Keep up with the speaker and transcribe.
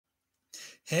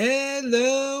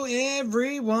Hello,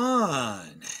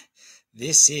 everyone.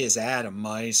 This is Adam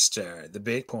Meister, the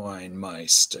Bitcoin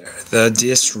Meister, the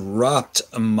Disrupt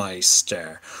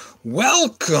Meister.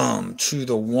 Welcome to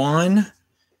the One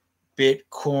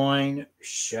Bitcoin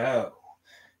Show.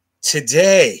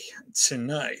 Tonight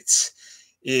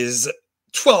is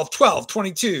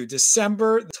 22,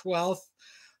 December 12th,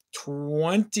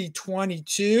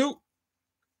 2022.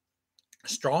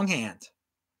 Strong hand.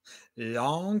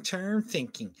 Long-term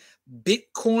thinking.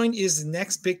 Bitcoin is the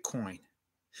next Bitcoin.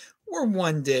 We're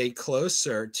one day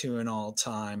closer to an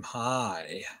all-time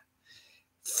high.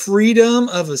 Freedom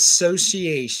of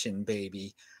association,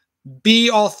 baby. Be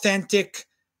authentic.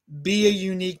 Be a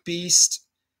unique beast.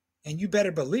 And you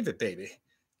better believe it, baby.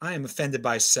 I am offended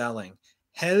by selling.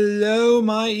 Hello,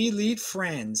 my elite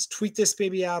friends. Tweet this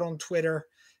baby out on Twitter.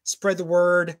 Spread the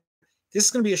word. This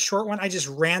is going to be a short one. I just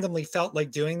randomly felt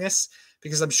like doing this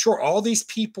because I'm sure all these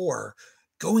people are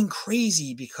going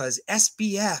crazy because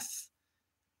SBF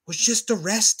was just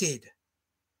arrested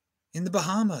in the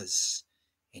Bahamas.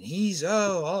 And he's,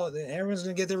 everyone's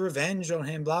going to get their revenge on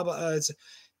him, blah, blah.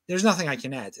 There's nothing I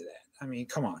can add to that. I mean,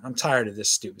 come on. I'm tired of this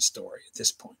stupid story at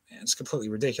this point, man. It's completely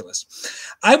ridiculous.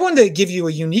 I wanted to give you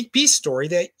a unique beast story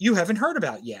that you haven't heard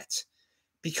about yet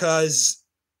because,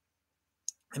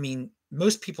 I mean,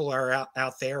 most people are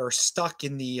out there are stuck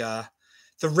in the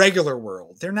regular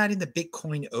world. They're not in the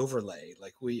Bitcoin overlay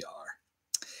like we are.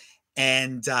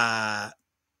 And, the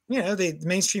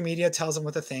mainstream media tells them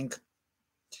what to think.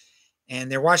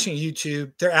 And they're watching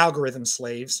YouTube. They're algorithm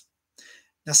slaves.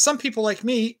 Now, some people like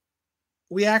me,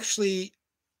 we actually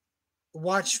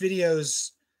watch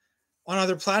videos on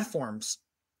other platforms.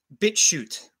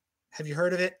 BitChute. Have you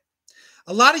heard of it?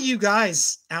 A lot of you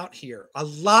guys out here, a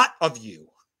lot of you,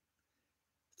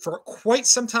 for quite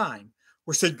some time,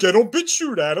 were saying, get on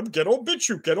BitChute, Adam. Get on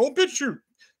BitChute. Get on BitChute.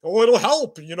 Oh, it'll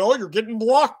help. You're getting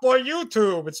blocked by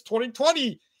YouTube. It's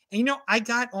 2020. And, I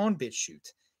got on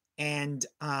BitChute. And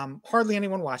hardly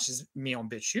anyone watches me on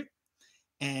BitChute.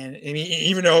 And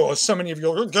even though so many of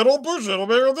you are, get on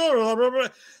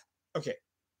BitChute. Okay.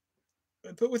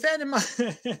 But with that in mind,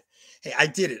 hey, I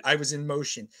did it. I was in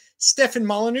motion. Stefan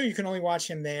Molyneux, you can only watch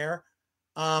him there.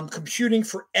 Computing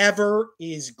Forever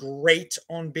is great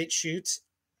on BitChute.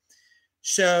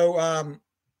 So,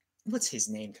 what's his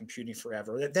name? Computing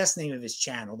Forever. That's the name of his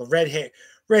channel. The red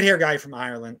hair guy from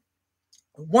Ireland.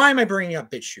 Why am I bringing up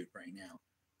BitChute right now?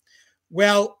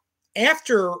 Well,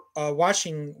 after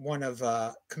watching one of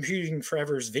Computing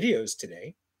Forever's videos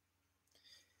today,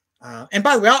 and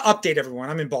by the way, I'll update everyone.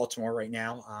 I'm in Baltimore right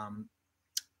now,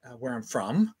 where I'm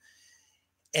from.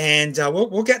 And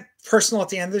we'll get personal at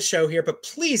the end of the show here, but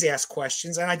please ask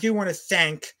questions. And I do want to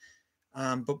thank,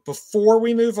 but before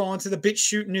we move on to the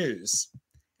BitChute news,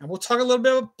 and we'll talk a little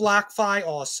bit about BlockFi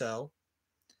also,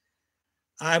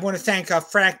 I want to thank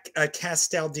Frank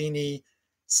Castaldini,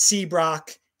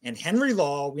 Seabrock, and Henry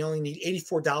Law. We only need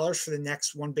 $84 for the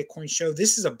next One Bitcoin Show.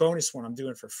 This is a bonus one I'm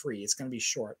doing for free. It's going to be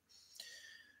short.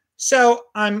 So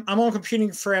I'm on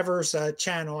Computing Forever's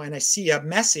channel, and I see a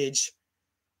message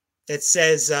that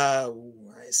says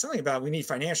something about we need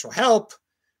financial help.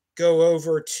 Go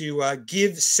over to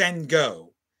Give, Send,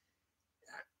 Go.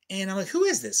 And I'm like, who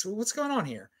is this? What's going on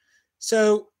here?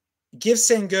 So Give,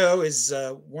 Send, Go is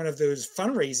one of those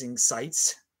fundraising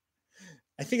sites.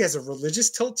 I think has a religious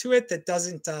tilt to it that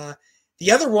doesn't.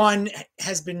 The other one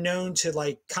has been known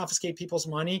to confiscate people's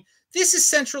money. This is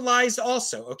centralized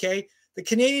also, okay? The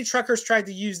Canadian truckers tried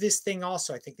to use this thing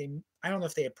also. I don't know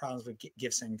if they had problems with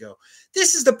Give, Send, Go.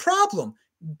 This is the problem.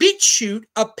 BitChute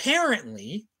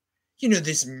apparently,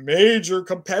 this major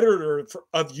competitor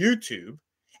of YouTube,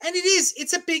 and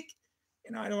it's a big,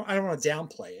 I don't want to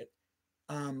downplay it.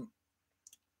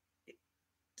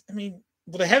 They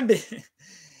haven't been,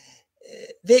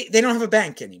 they don't have a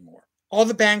bank anymore. All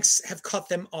the banks have cut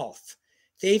them off.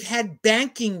 They've had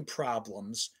banking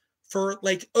problems for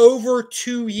over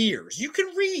 2 years. You can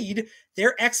read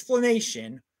their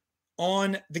explanation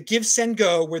on the Give, Send,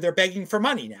 Go where they're begging for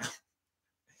money now.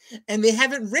 And they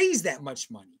haven't raised that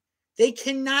much money. They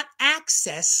cannot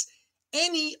access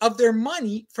any of their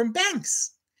money from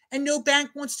banks. And no bank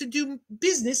wants to do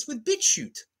business with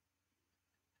BitChute.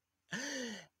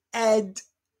 And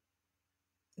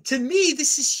to me,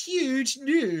 this is huge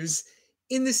news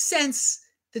in the sense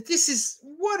that this is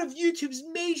one of YouTube's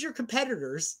major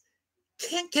competitors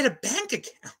can't get a bank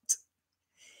account.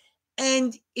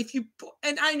 And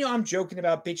I know I'm joking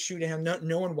about BitChute and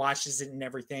no one watches it and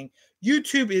everything.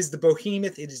 YouTube is the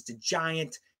behemoth, it is the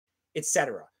giant,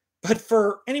 etc. But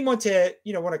for anyone to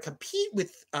want to compete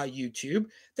with YouTube,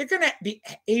 they're going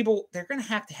to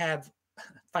have to have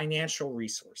financial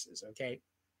resources. Okay,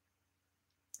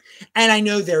 And I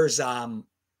know there's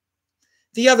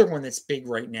the other one that's big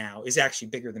right now is actually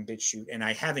bigger than BitChute, and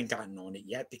I haven't gotten on it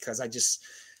yet because I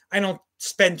don't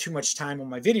spend too much time on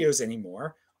my videos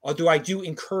anymore. Although I do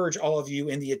encourage all of you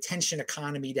in the attention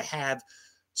economy to have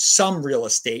some real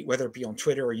estate, whether it be on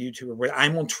Twitter or YouTube or where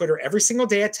I'm on Twitter every single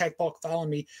day at TechBalt. Follow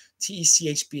me,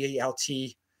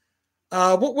 TechBalt.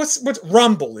 What's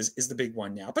Rumble is the big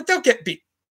one now, but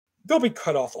they'll be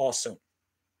cut off also.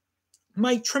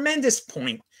 My tremendous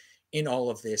point in all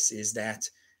of this is that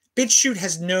BitChute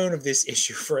has known of this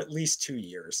issue for at least 2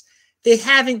 years. They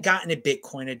haven't gotten a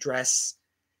Bitcoin address.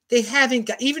 They haven't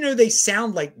got, even though they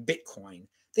sound like Bitcoin,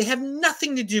 they have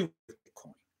nothing to do with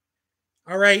Bitcoin.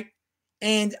 All right.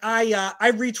 And I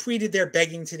retweeted their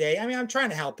begging today. I mean, I'm trying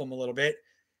to help them a little bit.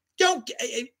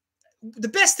 The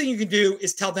best thing you can do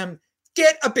is tell them,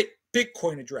 get a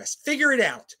Bitcoin address, figure it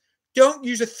out. Don't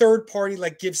use a third party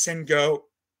like GiveSendGo.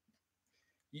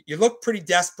 You look pretty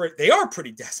desperate. They are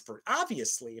pretty desperate,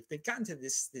 obviously, if they've gotten to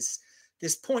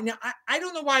this point. Now, I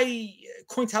don't know why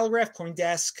Cointelegraph,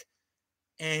 CoinDesk,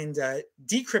 and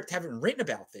Decrypt haven't written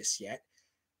about this yet.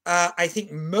 I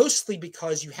think mostly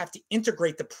because you have to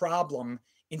integrate the problem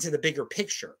into the bigger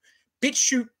picture.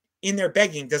 BitChute in their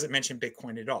begging doesn't mention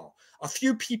Bitcoin at all. A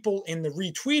few people in the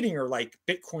retweeting are like,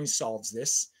 Bitcoin solves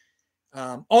this.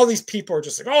 All these people are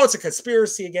just like, oh, it's a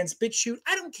conspiracy against BitChute.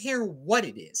 I don't care what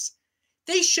it is.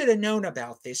 They should have known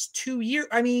about this 2 years.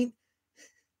 I mean,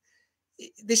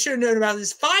 they should have known about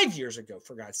this 5 years ago,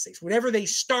 for God's sakes. Whenever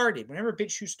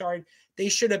BitChute started, they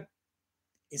should have,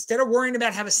 instead of worrying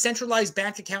about have a centralized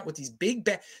bank account with these big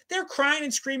banks, they're crying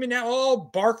and screaming now,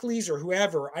 oh, Barclays or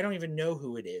whoever, I don't even know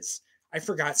who it is. I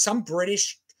forgot. Some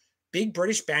big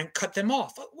British bank cut them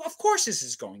off. Of course this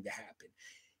is going to happen.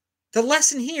 The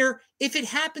lesson here, if it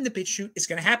happened to BitChute, it's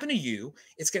going to happen to you.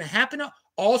 It's going to happen to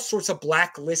all sorts of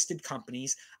blacklisted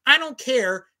companies. I don't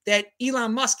care that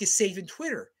Elon Musk is saving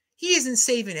Twitter. He isn't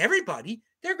saving everybody.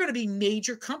 There are going to be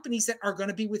major companies that are going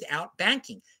to be without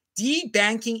banking.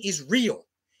 Debanking is real.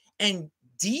 And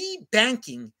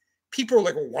debanking, people are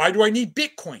like, well, why do I need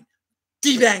Bitcoin?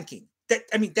 Debanking.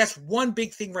 That's one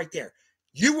big thing right there.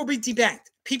 You will be debanked.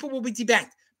 People will be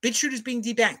debanked. BitChute is being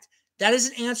debanked. That is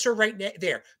an answer right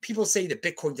there. People say that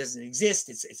Bitcoin doesn't exist.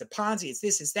 It's a Ponzi. It's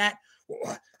this, it's that.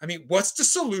 Well, I mean, what's the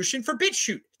solution for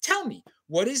BitChute? Tell me,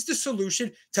 what is the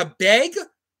solution to beg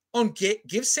on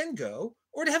GiveSendGo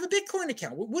or to have a Bitcoin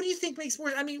account? What do you think makes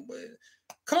more? I mean,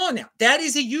 come on now. That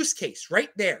is a use case right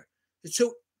there.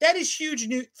 So that is huge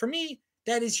news. For me,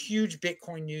 that is huge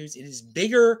Bitcoin news. It is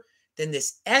bigger than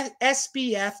this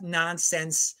SBF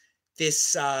nonsense,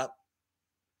 this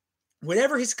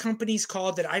whatever his company's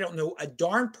called that I don't know, a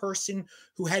darn person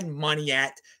who had money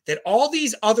at, that all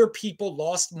these other people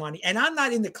lost money. And I'm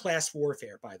not into class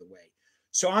warfare, by the way.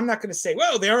 So I'm not going to say,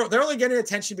 well, they're only getting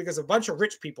attention because a bunch of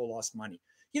rich people lost money.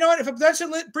 You know what? If a bunch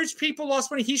of rich people lost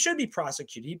money, he should be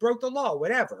prosecuted. He broke the law,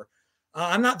 whatever.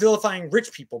 I'm not vilifying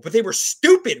rich people, but they were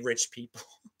stupid rich people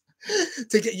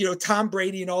to get, Tom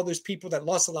Brady and all those people that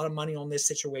lost a lot of money on this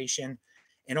situation.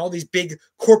 And all these big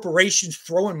corporations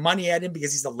throwing money at him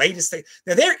because he's the latest thing.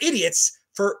 Now, they're idiots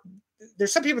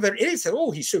there's some people that are idiots that,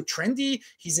 oh, he's so trendy.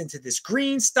 He's into this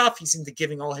green stuff. He's into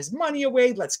giving all his money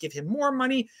away. Let's give him more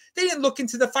money. They didn't look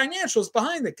into the financials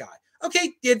behind the guy.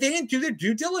 Okay, they didn't do their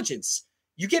due diligence.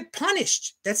 You get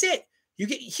punished. That's it.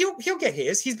 He'll get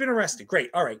his. He's been arrested. Great.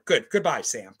 All right, good. Goodbye,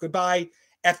 Sam. Goodbye,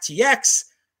 FTX.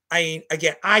 I mean,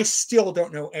 again, I still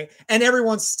don't know. And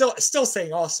everyone's still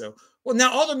saying also, well,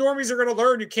 now all the normies are going to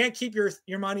learn you can't keep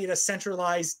your money at a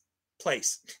centralized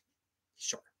place.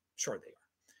 Sure they are.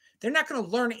 They're not going to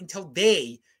learn it until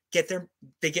they get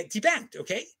debanked,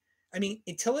 okay? I mean,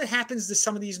 until it happens to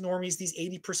some of these normies, these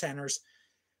 80%ers,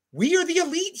 we are the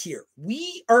elite here.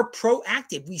 We are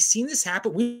proactive. We've seen this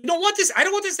happen. We don't want this. I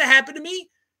don't want this to happen to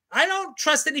me. I don't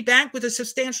trust any bank with a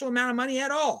substantial amount of money at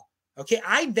all. Okay,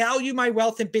 I value my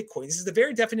wealth in Bitcoin. This is the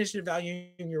very definition of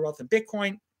valuing your wealth in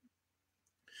Bitcoin.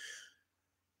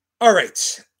 All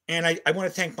right. And I want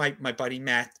to thank my buddy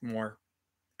Matt Moore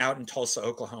out in Tulsa,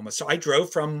 Oklahoma. So I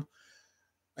drove from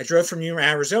Yuma,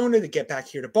 Arizona to get back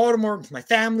here to Baltimore with my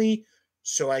family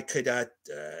so I could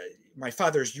my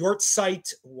father's yurt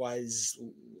site was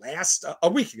a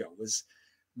week ago. It was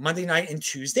Monday night and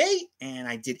Tuesday, and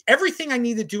I did everything I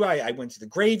needed to do. I went to the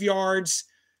graveyards,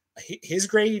 his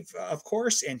grave, of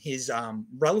course, and his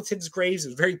relatives' graves. It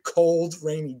was a very cold,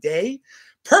 rainy day.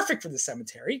 Perfect for the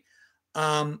cemetery.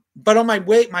 But on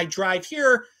my drive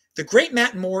here, the great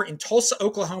Matt Moore in Tulsa,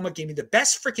 Oklahoma gave me the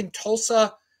best freaking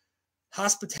Tulsa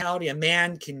hospitality a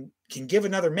man can give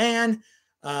another man,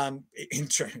 in a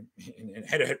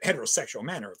heterosexual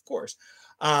manner, of course.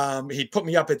 He put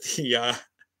me up at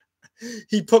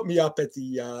he put me up at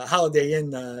the Holiday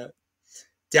Inn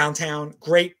downtown.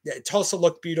 Great. Tulsa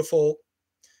looked beautiful.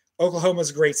 Oklahoma's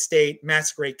a great state.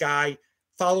 Matt's a great guy.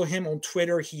 Follow him on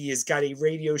Twitter. He has got a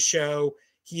radio show.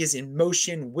 He is in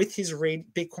motion with his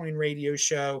Bitcoin radio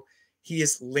show. He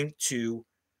is linked to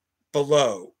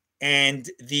below. And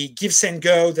the Give, Send,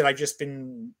 Go that I've just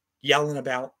been yelling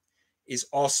about is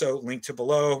also linked to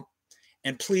below.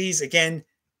 And please, again,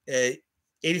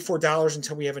 $84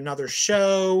 until we have another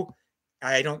show.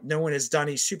 No one has done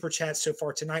a super chat so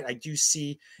far tonight. I do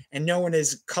see, and no one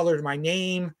has colored my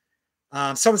name.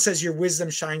 Someone says your wisdom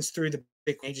shines through the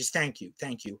Bitcoin ages. Thank you.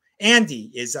 Thank you.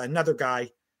 Andy is another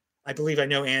guy. I believe I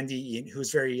know Andy,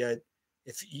 who's very,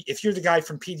 if you're the guy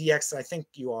from PDX that I think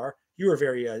you are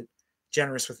very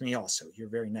generous with me also. You're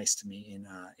very nice to me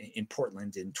in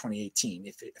Portland in 2018.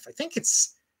 If I think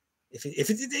it's,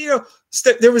 there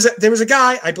was a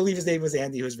guy, I believe his name was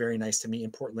Andy, who was very nice to me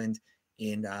in Portland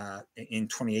in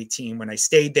 2018 when I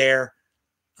stayed there.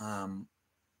 I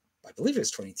believe it was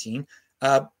 2018.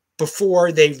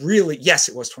 Before they really, yes,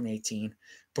 it was 2018.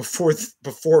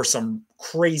 Before some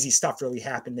crazy stuff really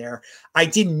happened there. I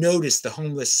didn't notice the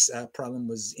homeless problem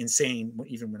was insane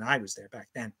even when I was there back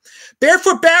then.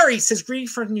 Barefoot Barry says,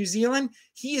 greetings from New Zealand.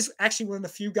 He is actually one of the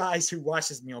few guys who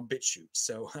watches me on BitChute.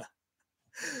 So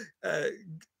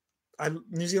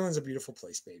New Zealand's a beautiful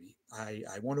place, baby. I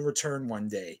want to return one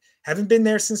day. Haven't been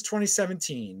there since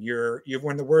 2017. You're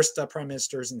one of the worst prime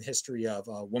ministers in the history of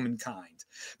womankind.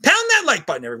 Pound that like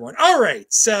button, everyone. All right,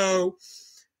 so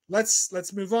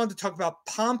let's move on to talk about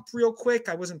Pomp real quick.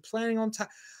 I wasn't planning on time.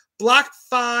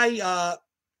 BlockFi,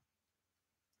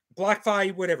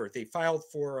 whatever they filed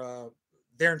for,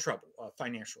 they're in trouble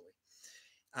financially.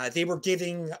 They were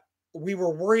giving. We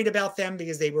were worried about them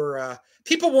because they were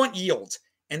people want yield.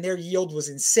 And their yield was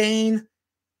insane.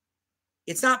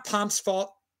 It's not Pomp's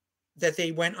fault that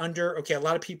they went under. Okay, a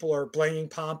lot of people are blaming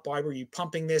Pomp. Why were you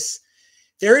pumping this?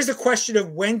 There is a question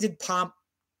of what did Pomp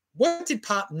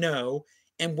know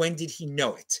and when did he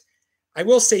know it? I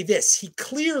will say this. He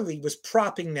clearly was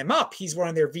propping them up. He's one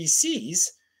of their VCs.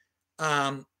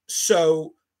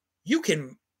 So you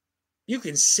can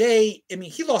say, I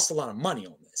mean, he lost a lot of money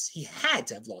on this. He had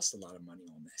to have lost a lot of money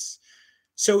on this.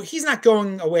 So he's not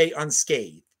going away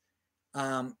unscathed.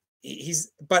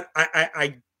 But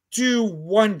I do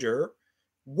wonder,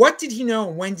 what did he know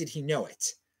and when did he know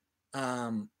it?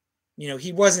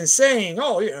 He wasn't saying,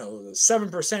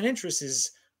 7% interest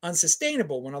is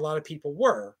unsustainable when a lot of people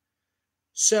were.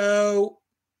 So,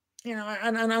 I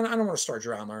don't want to start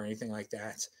drama or anything like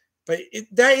that. But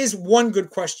that is one good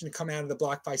question to come out of the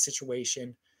BlockFi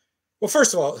situation. Well,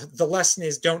 first of all, the lesson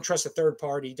is don't trust a third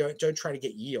party. Don't try to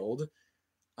get yield.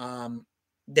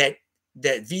 That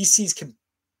VCs can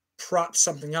prop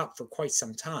something up for quite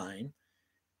some time.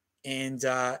 And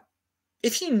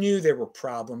if he knew there were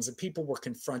problems and people were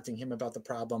confronting him about the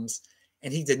problems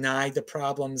and he denied the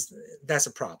problems, that's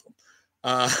a problem.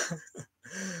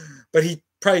 But he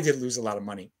probably did lose a lot of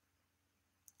money.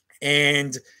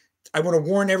 And I want to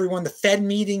warn everyone, the Fed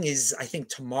meeting is, I think,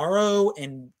 tomorrow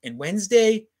and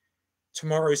Wednesday.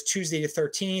 Tomorrow is Tuesday the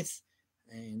 13th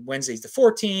and Wednesday's the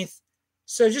 14th.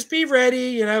 So just be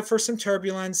ready, for some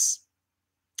turbulence.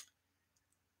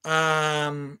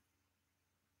 All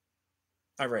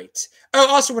right. Oh,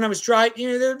 also, when I was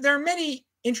driving, there are many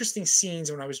interesting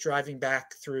scenes when I was driving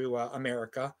back through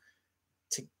America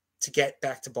to get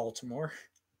back to Baltimore.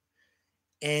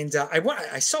 And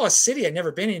I saw a city I'd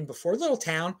never been in before, a little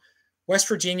town, West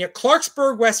Virginia,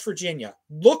 Clarksburg, West Virginia.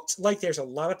 Looked like there's a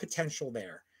lot of potential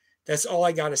there. That's all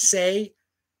I got to say.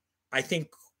 I think,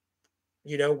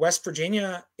 West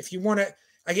Virginia, if you want to,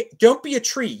 don't be a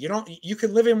tree. You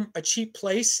can live in a cheap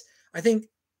place. I think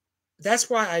that's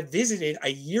why I visited a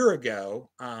year ago.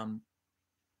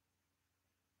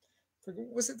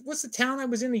 What's the town I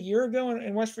was in a year ago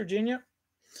in West Virginia?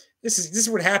 This is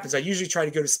what happens. I usually try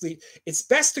to go to sleep. It's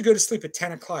best to go to sleep at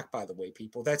 10 o'clock, by the way,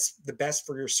 people. That's the best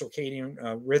for your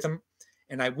circadian rhythm.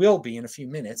 And I will be in a few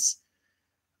minutes.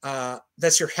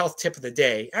 That's your health tip of the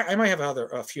day. I might have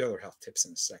a few other health tips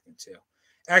in a second too.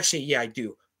 Actually, yeah, I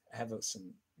do. I have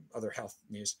some other health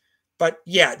news. But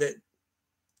yeah,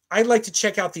 I'd like to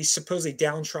check out these supposedly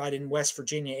downtrodden West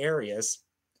Virginia areas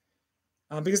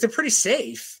because they're pretty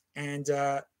safe. And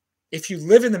if you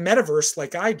live in the metaverse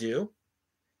like I do,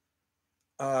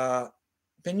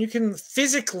 then you can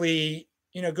physically,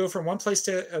 go from one place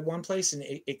to one place and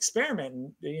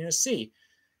experiment and, see.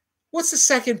 What's the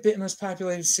second most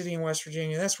populated city in West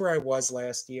Virginia? That's where I was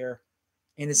last year.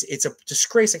 And it's a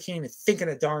disgrace. I can't even think of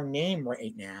a darn name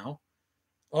right now.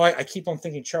 Oh, I keep on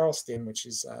thinking Charleston, which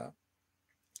is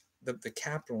the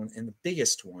capital and the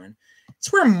biggest one.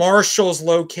 It's where Marshall's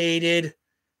located.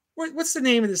 What's the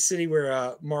name of the city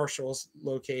where Marshall's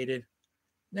located?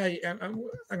 Now I'm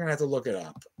gonna have to look it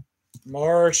up.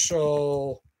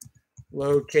 Marshall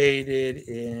located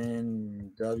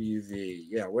in WV.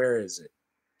 Yeah, where is it?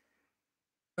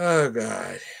 Oh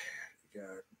God.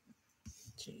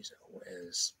 Jeez,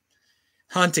 Whiz.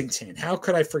 Huntington. How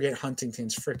could I forget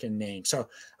Huntington's freaking name? So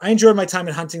I enjoyed my time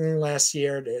in Huntington last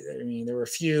year. I mean, there were a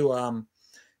few,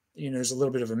 there's a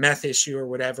little bit of a meth issue or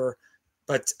whatever.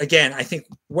 But again, I think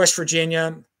West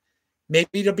Virginia, maybe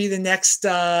it'll be the next,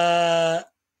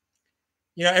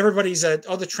 everybody's,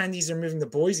 all the trendies are moving to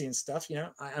Boise and stuff.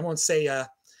 I won't say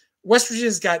West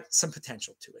Virginia's got some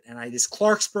potential to it. And this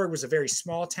Clarksburg was a very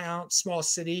small town, small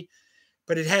city,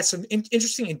 but it had some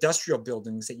interesting industrial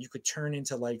buildings that you could turn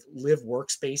into like live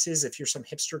workspaces if you're some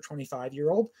hipster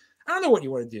 25-year-old. I don't know what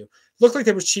you want to do. Looked like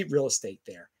there was cheap real estate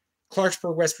there.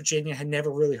 Clarksburg, West Virginia, had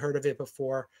never really heard of it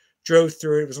before. Drove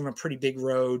through it. It was on a pretty big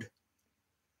road.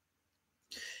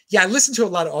 Yeah, I listened to a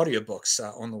lot of audiobooks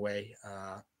on the way.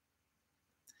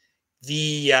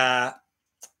 The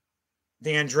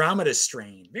Andromeda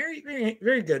Strain. Very, very,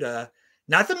 very good.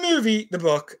 Not the movie, the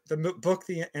book. The book,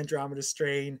 The Andromeda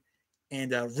Strain.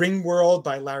 And Ringworld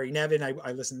by Larry Nevin.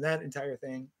 I listened to that entire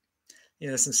thing.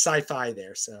 Some sci-fi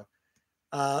there. So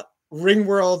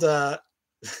Ringworld,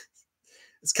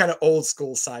 it's kind of old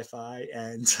school sci-fi,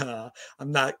 and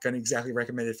I'm not going to exactly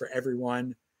recommend it for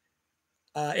everyone.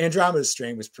 Andromeda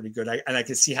Strain was pretty good, and I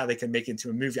can see how they can make it into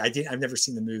a movie. I've never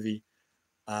seen the movie.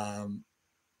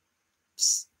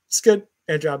 It's good.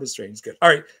 Andromeda Strain is good. All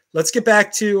right, let's get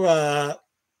back to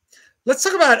let's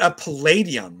talk about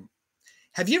Palladium.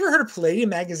 Have you ever heard of Palladium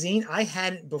magazine? I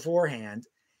hadn't beforehand,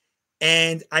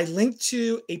 and I linked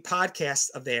to a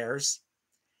podcast of theirs.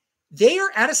 They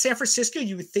are out of San Francisco.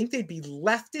 You would think they'd be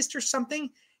leftist or something,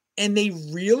 and they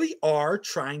really are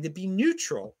trying to be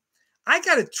neutral. I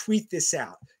got to tweet this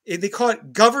out. They call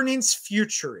it governance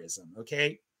futurism,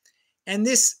 okay? And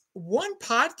this one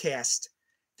podcast,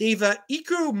 they've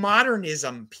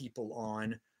eco-modernism people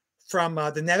on from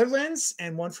the Netherlands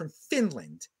and one from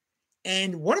Finland.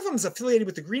 And one of them is affiliated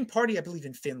with the Green Party, I believe,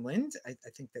 in Finland. I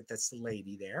think that's the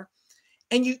lady there.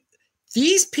 And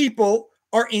these people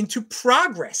are into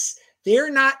progress. They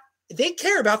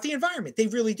care about the environment. They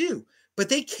really do. But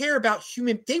they care about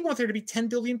they want there to be 10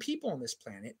 billion people on this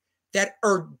planet that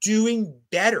are doing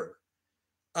better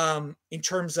in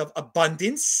terms of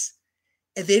abundance.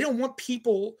 And they don't want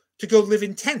people to go live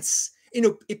in tents.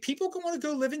 If people want to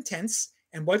go live in tents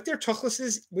and wipe their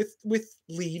tuchluses with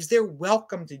leaves, they're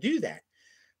welcome to do that.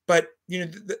 But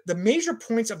the major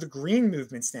points of the green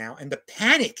movements now and the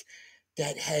panic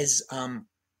that has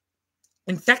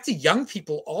infected young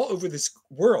people all over this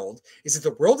world is that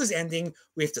the world is ending.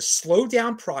 We have to slow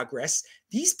down progress.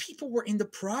 These people were into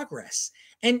progress,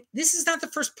 and this is not the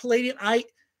first Palladium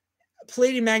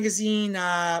magazine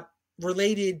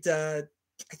related. I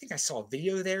think I saw a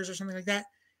video of theirs or something like that.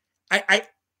 I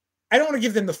don't want to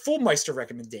give them the full Meister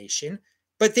recommendation,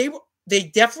 but they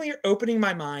definitely are opening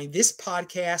my mind. This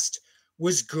podcast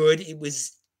was good. It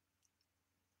was,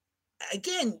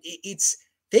 again,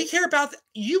 they care about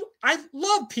you. I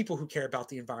love people who care about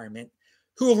the environment,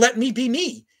 who will let me be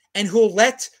me, and who will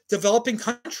let developing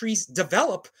countries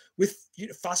develop with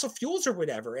fossil fuels or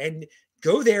whatever and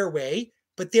go their way.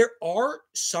 But there are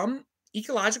some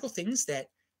ecological things that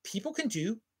people can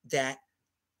do that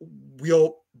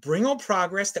will bring on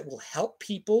progress, that will help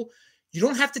people. You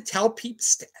don't have to tell people,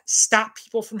 stop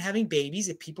people from having babies.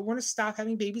 If people want to stop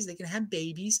having babies, they can have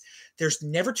babies. There's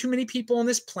never too many people on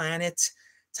this planet.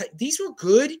 These were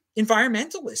good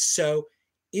environmentalists. So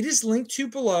it is linked to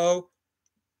below.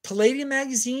 Palladium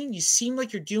magazine, you seem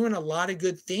like you're doing a lot of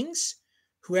good things,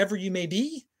 whoever you may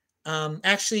be.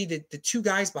 Actually, the two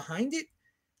guys behind it,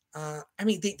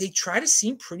 they try to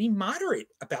seem pretty moderate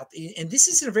about it. And this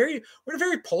is we're in a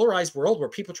very polarized world where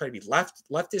people try to be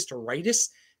leftist or rightist.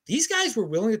 These guys are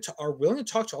willing to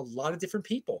talk to a lot of different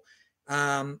people.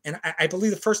 And I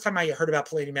believe the first time I heard about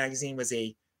Palladium magazine was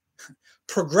a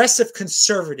progressive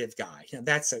conservative guy.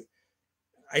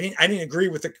 I didn't agree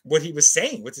with what he was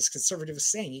saying, what this conservative was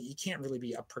saying. You can't really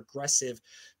be a progressive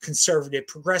conservative.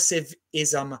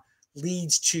 Progressivism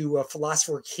leads to a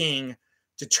philosopher king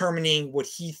determining what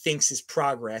he thinks is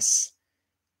progress.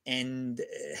 And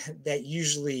that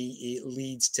usually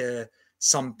leads to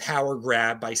some power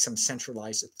grab by some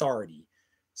centralized authority.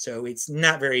 So it's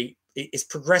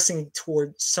progressing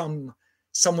toward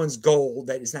someone's goal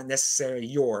that is not necessarily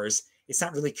yours. It's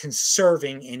not really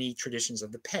conserving any traditions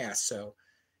of the past. So,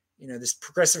 this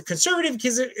progressive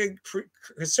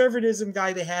conservatism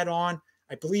guy they had on,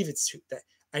 I believe it's that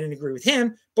I didn't agree with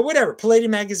him, but whatever.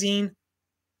 Palladium magazine,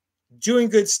 doing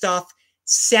good stuff,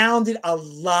 sounded a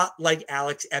lot like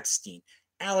Alex Epstein.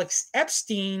 Alex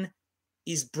Epstein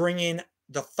is bringing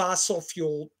the fossil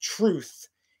fuel truth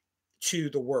to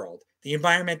the world, the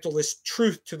environmentalist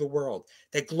truth to the world,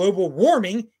 that global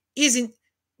warming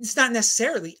it's not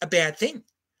necessarily a bad thing.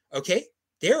 Okay.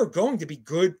 There are going to be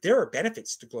there are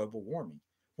benefits to global warming.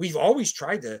 We've always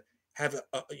tried to have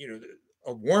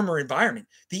a warmer environment.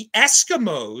 The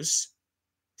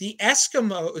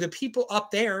people up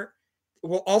there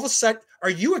will all of a sudden, are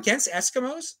you against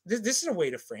Eskimos? This is a way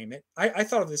to frame it. I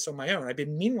thought of this on my own. I've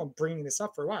been meaning on bringing this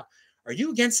up for a while. Are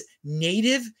you against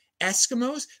native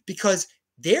Eskimos? Because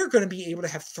they're going to be able to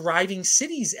have thriving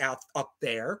cities up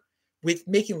there with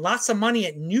making lots of money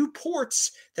at new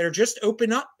ports that are just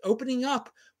opening up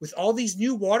with all these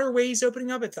new waterways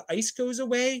opening up as the ice goes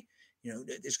away.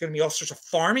 There's going to be all sorts of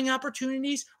farming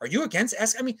opportunities. Are you against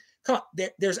I mean, come on.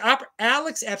 There's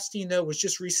Alex Epstein, though, was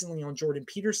just recently on Jordan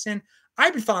Peterson.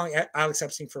 I've been following Alex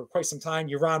Epstein for quite some time.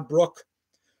 Yaron Brook,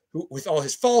 who, with all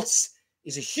his faults,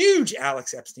 is a huge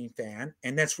Alex Epstein fan.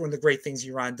 And that's one of the great things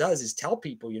Yaron does is tell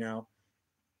people,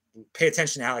 pay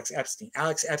attention to Alex Epstein.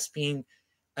 Alex Epstein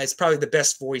is probably the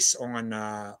best voice on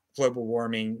global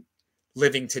warming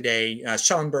living today.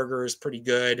 Schellenberger is pretty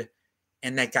good.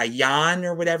 And that guy Jan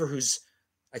or whatever, who's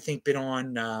I think been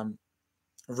on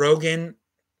Rogan,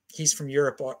 he's from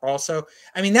Europe also.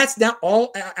 I mean, that's not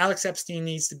all Alex Epstein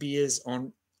needs to be is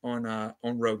on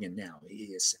Rogan now. He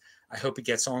is. I hope he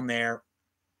gets on there.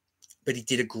 But he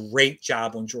did a great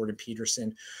job on Jordan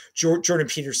Peterson. Jordan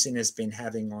Peterson has been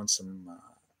having on some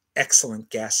excellent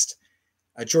guests.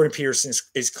 Jordan Peterson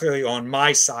is clearly on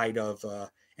my side of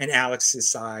and Alex's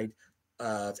side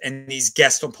of, and these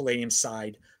guests on Palladium's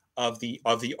side of the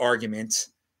argument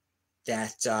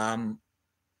that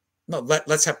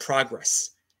let's have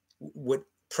progress. What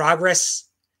progress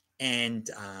and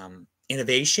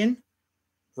innovation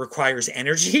requires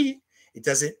energy. It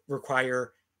doesn't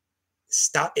require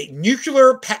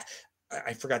nuclear.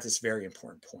 I forgot this very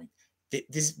important point.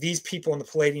 These people on the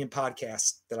Palladium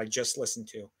podcast that I just listened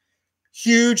to,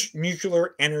 huge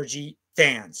nuclear energy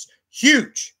fans.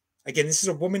 Huge. Again, this is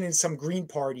a woman in some Green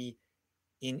Party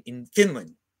in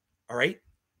Finland. All right.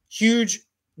 Huge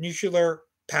nuclear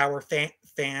power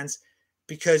fans,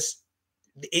 because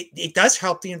it does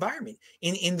help the environment.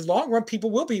 In the long run, people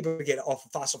will be able to get off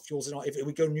of fossil fuels and all if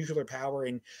we go nuclear power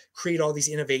and create all these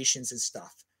innovations and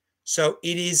stuff. So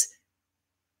it is,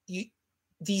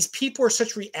 these people are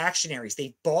such reactionaries.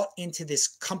 They bought into this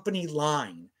company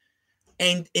line.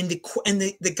 And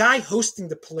the guy hosting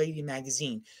the Palladium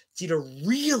magazine did a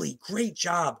really great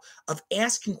job of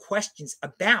asking questions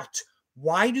about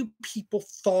why do people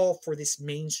fall for this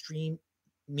mainstream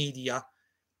media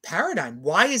paradigm?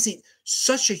 Why is it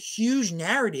such a huge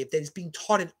narrative that is being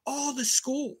taught in all the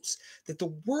schools that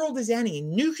the world is ending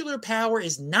and nuclear power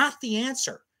is not the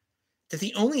answer? That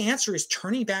the only answer is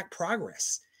turning back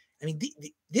progress. I mean,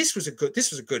 this was a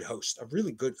good host, a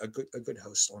good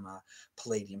host on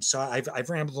Palladium. So I've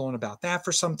rambled on about that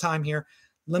for some time here.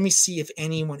 Let me see if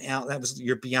anyone out. That was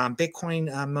your Beyond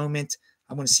Bitcoin moment.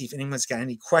 I want to see if anyone's got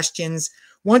any questions.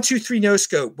 1, 2, 3, no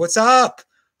scope. What's up?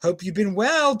 Hope you've been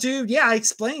well, dude. Yeah, I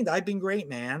explained. I've been great,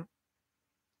 man.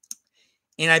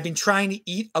 And I've been trying to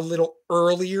eat a little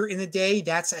earlier in the day.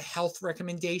 That's a health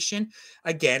recommendation.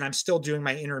 Again, I'm still doing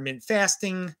my intermittent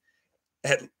fasting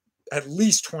at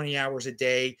least 20 hours a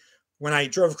day. When I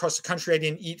drove across the country, I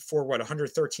didn't eat for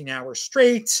 113 hours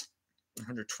straight,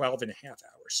 112 and a half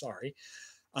hours. Sorry.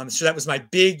 So that was my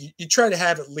big, you try to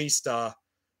have at least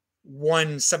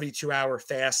one 72-hour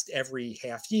fast every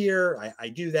half year. I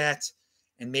do that.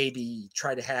 And maybe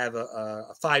try to have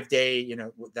a 5-day,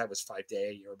 that was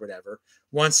 5-day or whatever,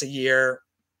 once a year.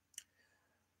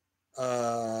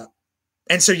 And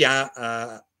so,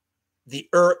 yeah,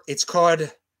 it's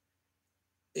called,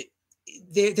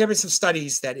 there have been some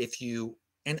studies that if you,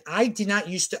 and I did not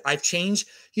used to, I've changed,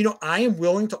 I am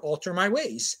willing to alter my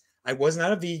ways. I was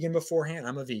not a vegan beforehand.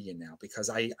 I'm a vegan now because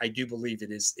I do believe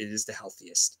it is the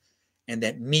healthiest, and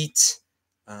that meat,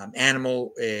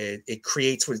 animal, it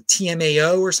creates with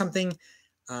TMAO or something.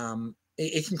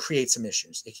 It can create some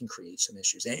issues.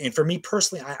 And for me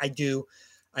personally, I do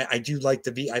like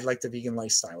the vegan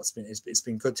lifestyle. It's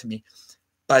been good to me.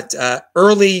 But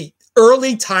early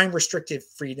time restricted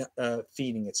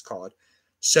feeding, it's called.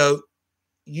 So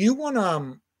you want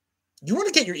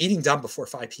to get your eating done before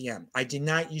 5 p.m. I did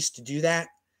not used to do that.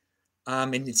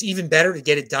 And it's even better to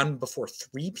get it done before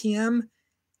 3 p.m.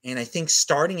 And I think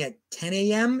starting at 10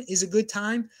 a.m. is a good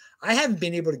time. I haven't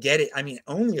been able to get it. I mean,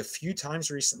 only a few times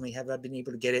recently have I been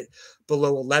able to get it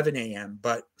below 11 a.m.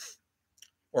 But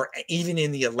or even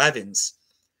in the 11s.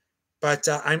 But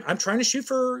I'm trying to shoot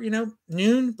for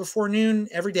noon, before noon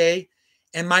every day.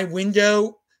 And my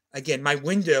window, again,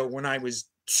 when I was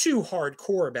too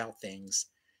hardcore about things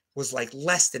was like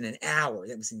less than an hour.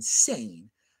 That was insane.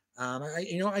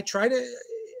 I try to.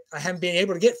 I haven't been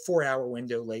able to get 4-hour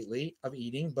window lately of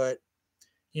eating, but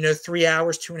 3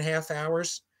 hours, 2.5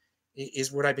 hours is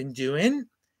what I've been doing.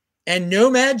 And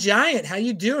Nomad Giant, how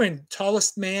you doing?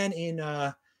 Tallest man in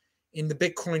the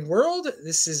Bitcoin world.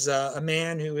 This is a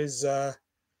man who is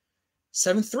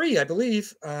 7'3", I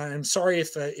believe. I'm sorry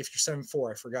if you're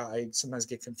 7'4". I forgot. I sometimes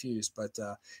get confused, but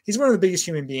he's one of the biggest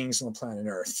human beings on the planet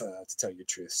Earth, to tell you the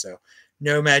truth. So,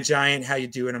 Nomad Giant, how you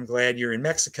doing? I'm glad you're in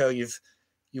Mexico.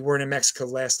 You weren't in Mexico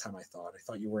last time. I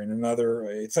thought you were in another.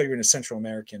 I thought you were in a Central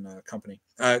American country.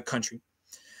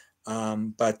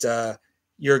 But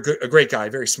you're a great guy,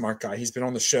 very smart guy. He's been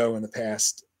on the show in the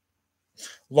past,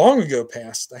 long ago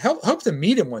past. I hope to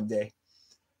meet him one day.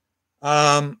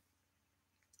 All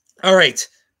right.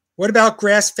 What about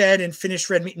grass-fed and finished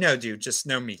red meat? No, dude, just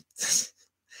no meat.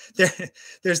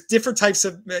 There's different types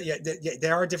of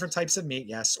there are different types of meat.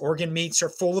 Yes, organ meats are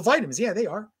full of vitamins. Yeah, they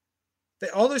are.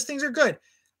 All those things are good.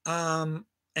 And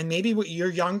maybe when you're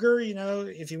younger,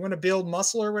 if you want to build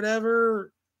muscle or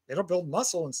whatever, it'll build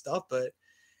muscle and stuff. But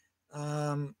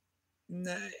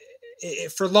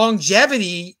for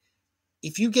longevity,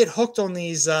 if you get hooked on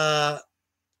these paleo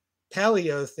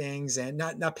things, and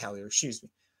not paleo, excuse me,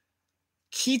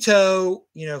 keto,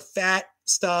 fat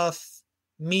stuff,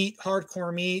 meat,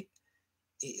 hardcore meat,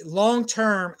 long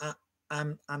term,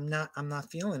 I'm not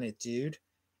feeling it, dude.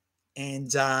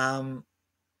 And the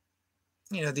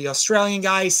Australian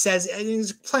guy says,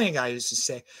 there's plenty of guys who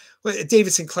say, well,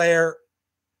 David Sinclair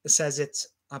says it.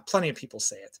 Plenty of people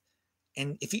say it.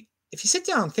 And if you sit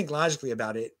down and think logically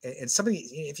about it, and somebody,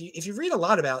 if you read a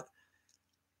lot about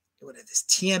what is this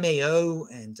TMAO,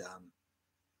 and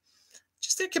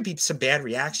just there could be some bad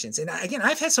reactions. And again,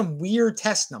 I've had some weird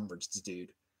test numbers, dude,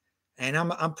 and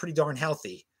I'm pretty darn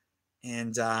healthy.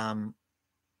 And God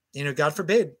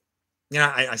forbid,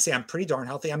 I say I'm pretty darn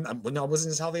healthy. I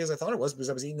wasn't as healthy as I thought it was, because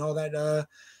I was eating all that, I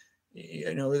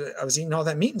was eating all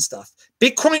that meat and stuff.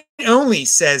 Bitcoin only,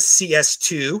 says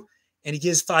CS2, and he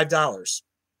gives $5.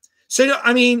 So,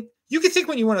 I mean, you can think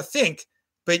what you want to think,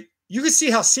 but you can see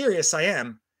how serious I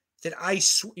am. That I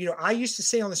used to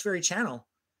say on this very channel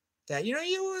that,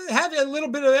 you have a little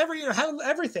bit of have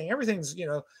everything. Everything's,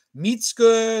 meat's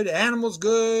good, animal's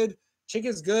good,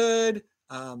 chicken's good,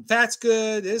 fat's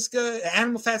good, this good,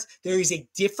 animal fats. There is a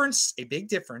big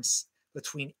difference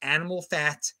between animal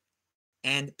fat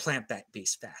and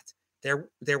plant-based fat. There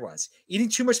was. Eating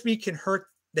too much meat can hurt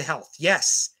the health.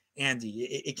 Yes, Andy,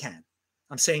 it can.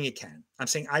 I'm saying it can. I'm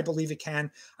saying I believe it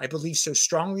can. I believe so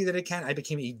strongly that it can. I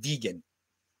became a vegan.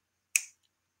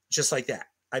 Just like that.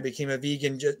 I became a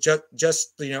vegan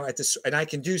just at this, and I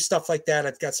can do stuff like that.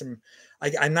 I've got some,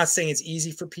 I'm not saying it's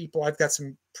easy for people. I've got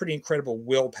some pretty incredible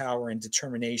willpower and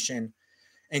determination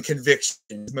and conviction,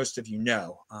 as most of you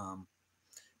know.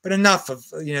 But enough of,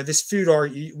 this food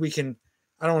we can,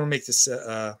 I don't want to make this,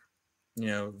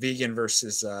 vegan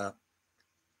versus,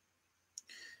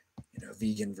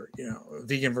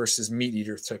 vegan versus meat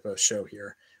eater type of show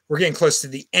here. We're getting close to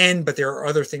the end, but there are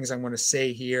other things I want to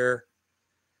say here.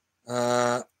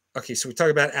 Okay, so we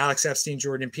talked about Alex Epstein,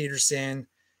 Jordan Peterson.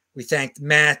 We thanked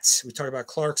Matt. We talked about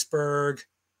Clarksburg.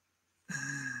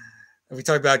 And we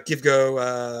talked about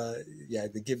GiveGo.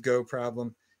 The GiveGo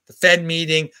problem. The Fed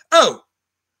meeting. Oh,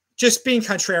 just being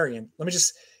contrarian. Let me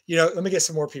get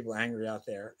some more people angry out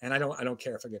there. And I don't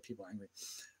care if I get people angry.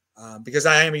 Because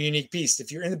I am a unique beast.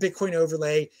 If you're in the Bitcoin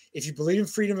overlay, if you believe in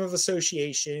freedom of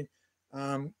association,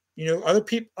 other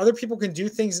people can do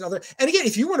things and again,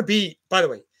 if you want to be, by the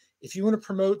way, if you want to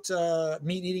promote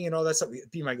meat eating and all that stuff,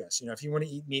 be my guest. If you want to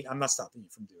eat meat, I'm not stopping you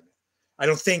from doing it. I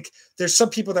don't think there's some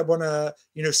people that want to,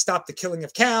 stop the killing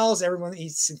of cows. Everyone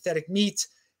eats synthetic meat.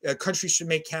 Countries should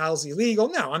make cows illegal.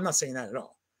 No, I'm not saying that at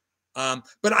all.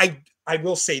 But I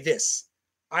will say this.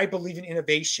 I believe in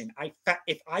innovation.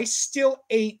 If I still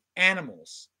ate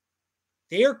animals,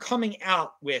 they are coming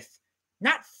out with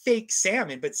not fake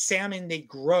salmon, but salmon they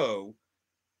grow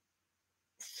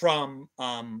from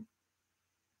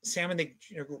salmon they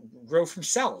grow from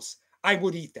cells. I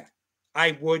would eat that.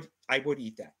 I would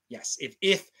eat that. Yes,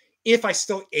 if I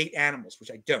still ate animals, which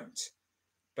I don't,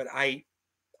 but I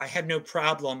have no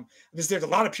problem, because there's a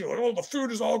lot of people like, oh, the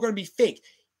food is all going to be fake.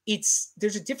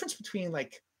 There's a difference between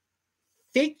like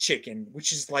fake chicken,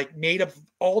 which is like made of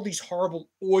all these horrible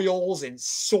oils and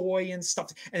soy and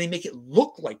stuff, and they make it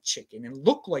look like chicken and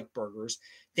look like burgers,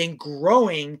 than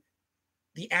growing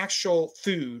the actual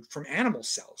food from animal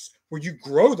cells, where you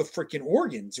grow the freaking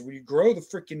organs, where you grow the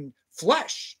freaking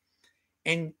flesh.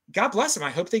 And God bless them.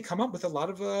 I hope they come up with a lot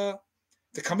of the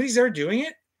companies that are doing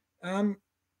it.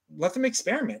 Let them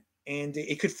experiment, and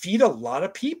it could feed a lot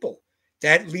of people.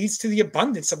 That leads to the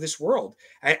abundance of this world.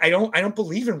 I don't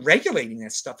believe in regulating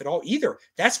that stuff at all either.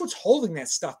 That's what's holding that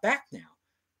stuff back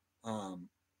now.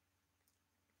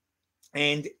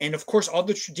 And of course, all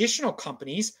the traditional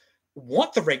companies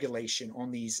want the regulation on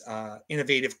these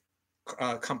innovative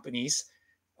companies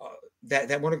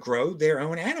that want to grow their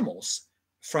own animals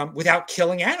without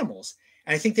killing animals.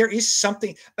 And I think there is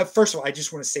something. First of all, I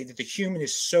just want to say that the human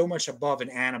is so much above an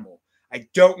animal. I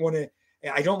don't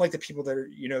like the people that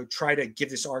are, try to give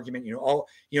this argument,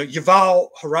 Yuval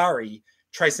Harari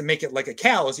tries to make it like a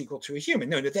cow is equal to a human.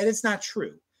 No, that is not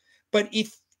true. But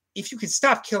if you can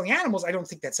stop killing animals, I don't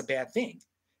think that's a bad thing.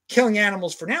 Killing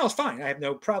animals for now is fine. I have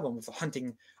no problem with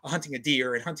hunting a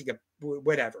deer and hunting a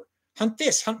whatever. Hunt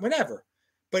this, hunt whatever.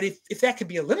 But if that could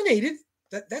be eliminated,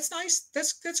 that's nice.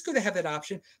 That's good to have that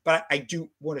option. But I do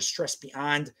want to stress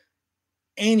beyond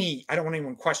I don't want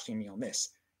anyone questioning me on this.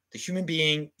 The human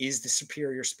being is the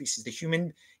superior species. The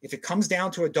human, if it comes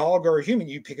down to a dog or a human,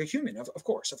 you pick a human, of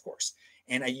course.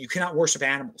 And you cannot worship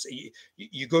animals.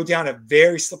 You go down a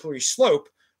very slippery slope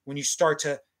when you start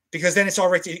to, because then it's all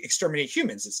right to exterminate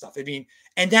humans and stuff. I mean,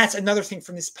 and that's another thing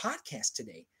from this podcast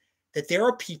today, that there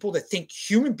are people that think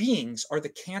human beings are the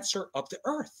cancer of the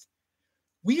earth.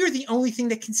 We are the only thing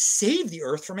that can save the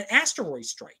earth from an asteroid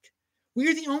strike. We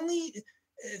are the only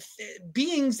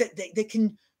beings that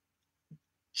can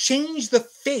change the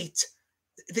fate,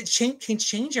 that can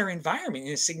change our environment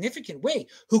in a significant way,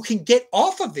 who can get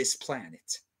off of this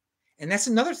planet. And that's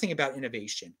another thing about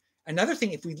innovation. Another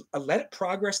thing, if we let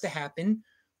progress to happen,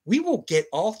 we will get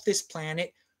off this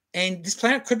planet, and this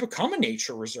planet could become a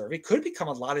nature reserve. It could become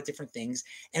a lot of different things,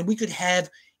 and we could have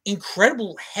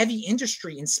incredible heavy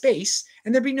industry in space,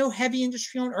 and there'd be no heavy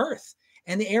industry on Earth,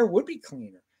 and the air would be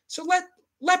cleaner. So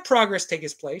let progress take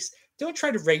its place. Don't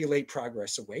try to regulate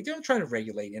progress away. Don't try to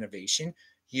regulate innovation,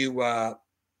 you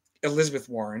Elizabeth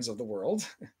Warrens of the world.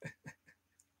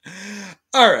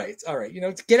 All right.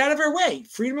 Get out of our way.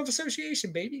 Freedom of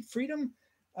association, baby. Freedom.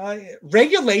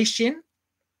 Regulation.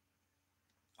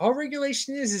 All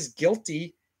regulation is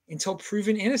guilty until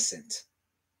proven innocent.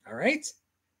 All right.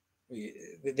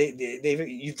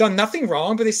 You've done nothing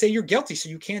wrong, but they say you're guilty, so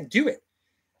you can't do it.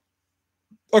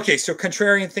 Okay, so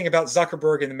contrarian thing about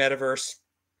Zuckerberg and the metaverse.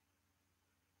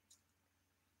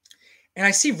 And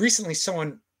I see recently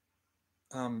someone,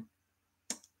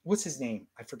 what's his name?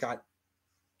 I forgot.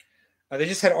 They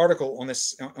just had an article on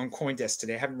this on CoinDesk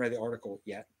today. I haven't read the article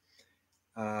yet.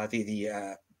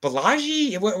 The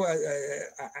Balaji,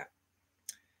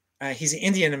 he's an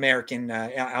Indian American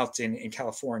out in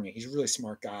California. He's a really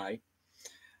smart guy.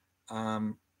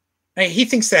 He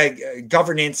thinks that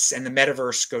governance and the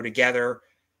metaverse go together,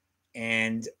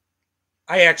 and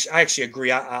I actually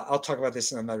agree. I'll talk about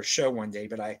this in another show one day,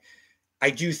 but I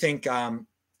do think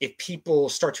if people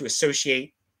start to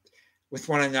associate with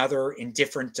one another in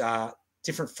different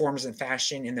forms and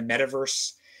fashion in the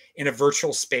metaverse, in a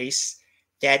virtual space,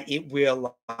 that it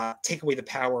will take away the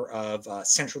power of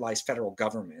centralized federal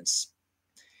governments.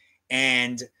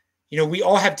 And, we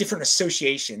all have different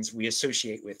associations we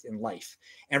associate with in life.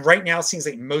 And right now, it seems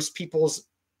like most people's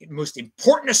most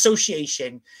important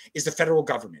association is the federal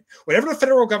government. Whatever the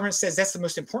federal government says, that's the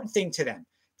most important thing to them.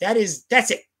 That's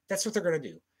it. That's what they're going to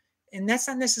do. And that's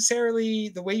not necessarily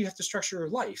the way you have to structure your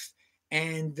life.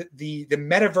 And the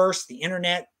metaverse, the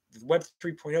internet, the Web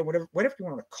 3.0, whatever you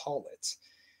want to call it,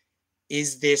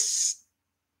 is this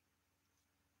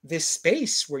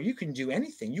space where you can do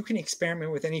anything. You can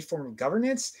experiment with any form of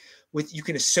governance. You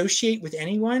can associate with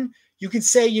anyone. You can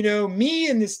say, me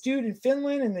and this dude in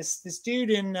Finland and this dude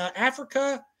in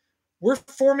Africa, we're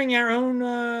forming our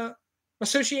own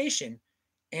association,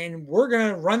 and we're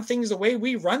going to run things the way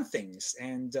we run things.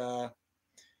 And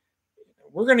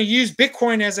we're going to use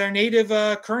Bitcoin as our native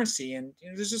currency. And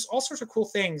there's just all sorts of cool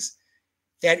things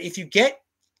that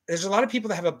there's a lot of people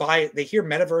that have a bias. They hear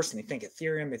metaverse and they think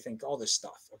Ethereum, they think all this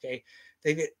stuff. Okay.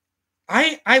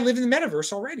 I live in the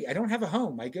metaverse already. I don't have a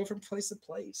home. I go from place to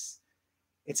place.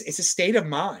 It's a state of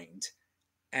mind.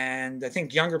 And I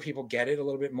think younger people get it a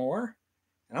little bit more.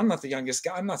 And I'm not the youngest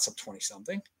guy. I'm not some 20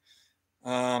 something.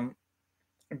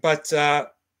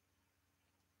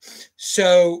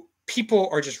 So people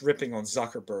are just ripping on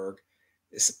Zuckerberg.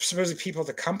 Supposedly people at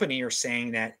the company are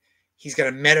saying that he's got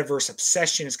a metaverse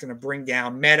obsession. It's going to bring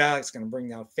down Meta. It's going to bring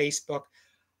down Facebook.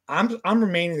 I'm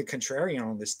remaining the contrarian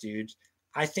on this dude.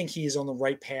 I think he is on the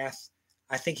right path.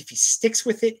 I think if he sticks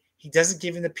with it, He doesn't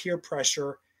give in to peer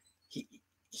pressure.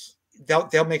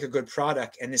 They'll make a good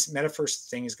product, and this metaverse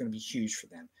thing is going to be huge for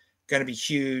them. Going to be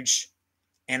huge,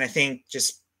 and I think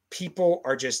just people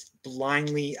are just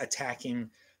blindly attacking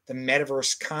the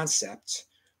metaverse concept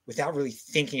without really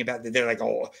thinking about that. They're like,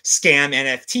 oh, scam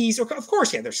NFTs. Of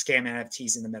course, yeah, there's scam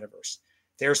NFTs in the metaverse.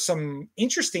 There's some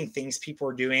interesting things people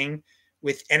are doing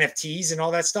with NFTs and all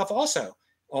that stuff also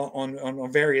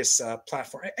on various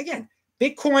platforms. Again,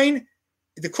 Bitcoin,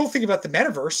 the cool thing about the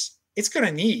metaverse, there's going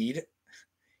to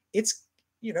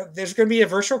be a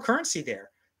virtual currency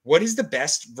there. What is the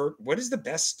best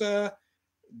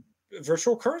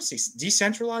virtual currency?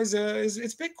 Decentralized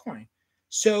it's Bitcoin.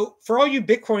 So for all you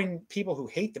Bitcoin people who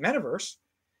hate the metaverse,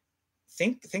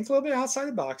 think a little bit outside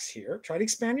the box here. Try to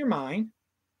expand your mind.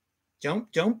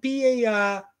 Don't be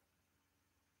a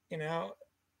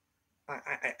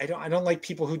I don't like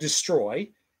people who destroy.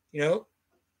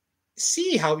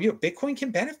 See how Bitcoin can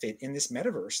benefit in this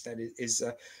metaverse that is.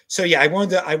 So yeah, I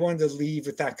wanted to leave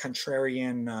with that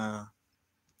contrarian.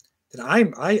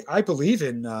 That I believe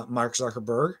in Mark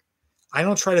Zuckerberg. I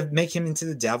don't try to make him into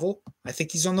the devil. I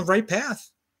think he's on the right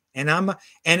path. And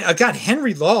God,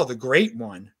 Henry Law, the great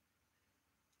one,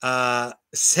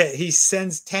 he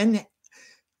sends 10.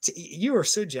 You are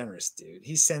so generous, dude.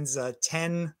 He sends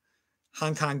 10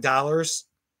 Hong Kong dollars.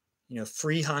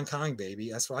 Free Hong Kong,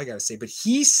 baby. That's what I got to say. But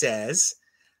he says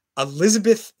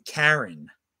Elizabeth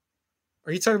Karen.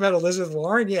 Are you talking about Elizabeth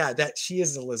Warren? Yeah, that she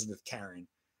is Elizabeth Karen.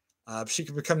 She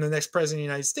could become the next president of the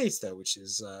United States, though, which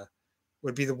is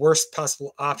would be the worst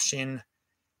possible option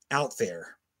out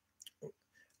there.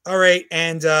 All right,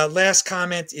 and last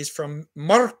comment is from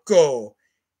Marco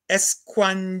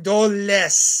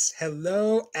Esquandoles.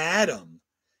 Hello, Adam.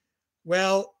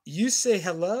 Well, you say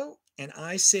hello, and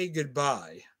I say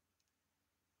goodbye,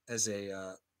 as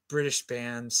a British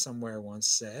band somewhere once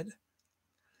said.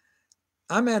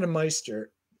 I'm Adam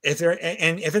Meister. If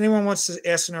anyone wants to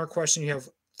ask another question, you have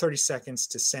 30 seconds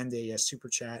to send a super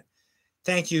chat.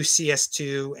 Thank you,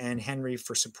 CS2 and Henry,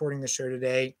 for supporting the show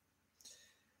today.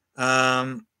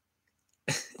 What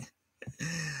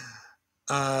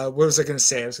was I going to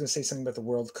say? I was going to say something about the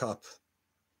World Cup.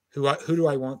 Who do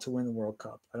I want to win the World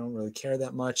Cup? I don't really care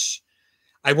that much.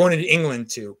 I wanted England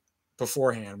to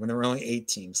beforehand when there were only 8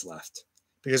 teams left,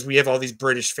 because we have all these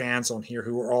British fans on here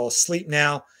who are all asleep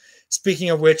now.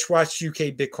 Speaking of which, watch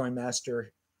UK Bitcoin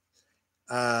Master.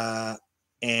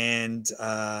 And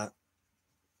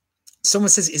someone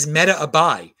says, is Meta a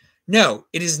buy? No,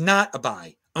 it is not a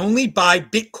buy. Only buy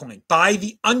Bitcoin. Buy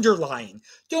the underlying.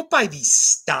 Don't buy these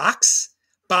stocks.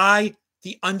 Buy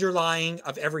the underlying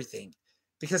of everything.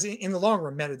 Because in the long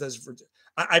run, Meta does.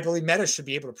 I believe Meta should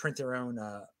be able to print their own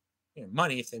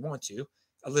money if they want to.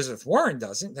 Elizabeth Warren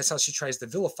doesn't. That's how she tries to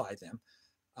vilify them.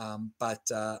 But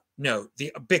no,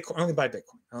 the Bitcoin. Only buy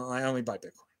Bitcoin. I only buy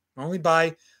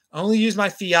Bitcoin. Only use my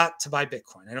fiat to buy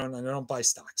Bitcoin. I don't buy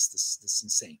stocks. This is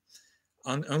insane.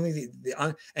 Only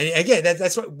and again,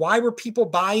 that's why were people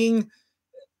buying?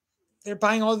 They're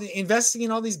buying investing in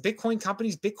all these Bitcoin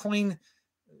companies, Bitcoin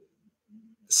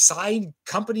side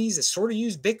companies that sort of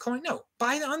use Bitcoin. No,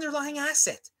 buy the underlying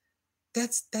asset.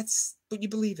 That's what you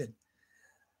believe in.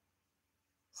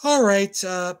 All right,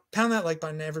 pound that like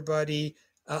button, everybody.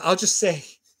 I'll just say,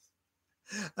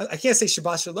 I can't say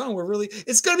Shabbat Shalom.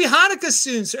 It's going to be Hanukkah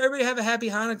soon, so everybody have a happy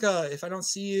Hanukkah. If I don't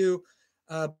see you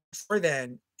before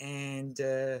then, and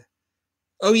oh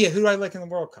yeah, who do I like in the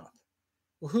World Cup?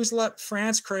 Well, who's left?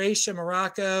 France, Croatia,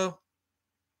 Morocco.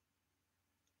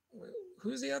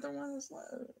 Who's the other one?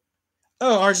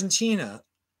 Oh, Argentina.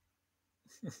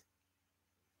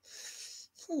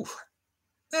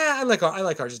 I like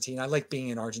Argentina. I like being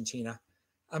in Argentina.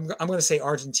 I'm going to say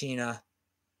Argentina,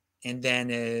 and then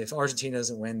if Argentina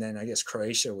doesn't win, then I guess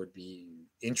Croatia would be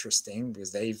interesting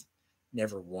because they've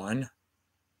never won.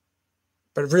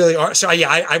 But really, so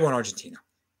yeah, I want Argentina.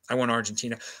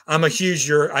 I'm a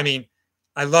huge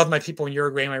I love my people in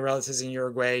Uruguay, my relatives in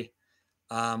Uruguay,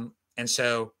 and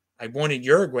so I wanted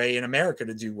Uruguay in America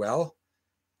to do well,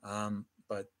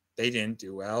 but they didn't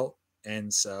do well,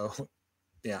 and so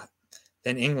yeah,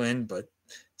 then England, but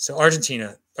so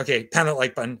Argentina. Okay, pound that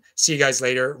like button. See you guys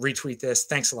later. Retweet this.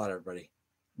 Thanks a lot, everybody.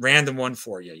 Random one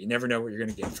for you. You never know what you're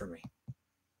going to get from me.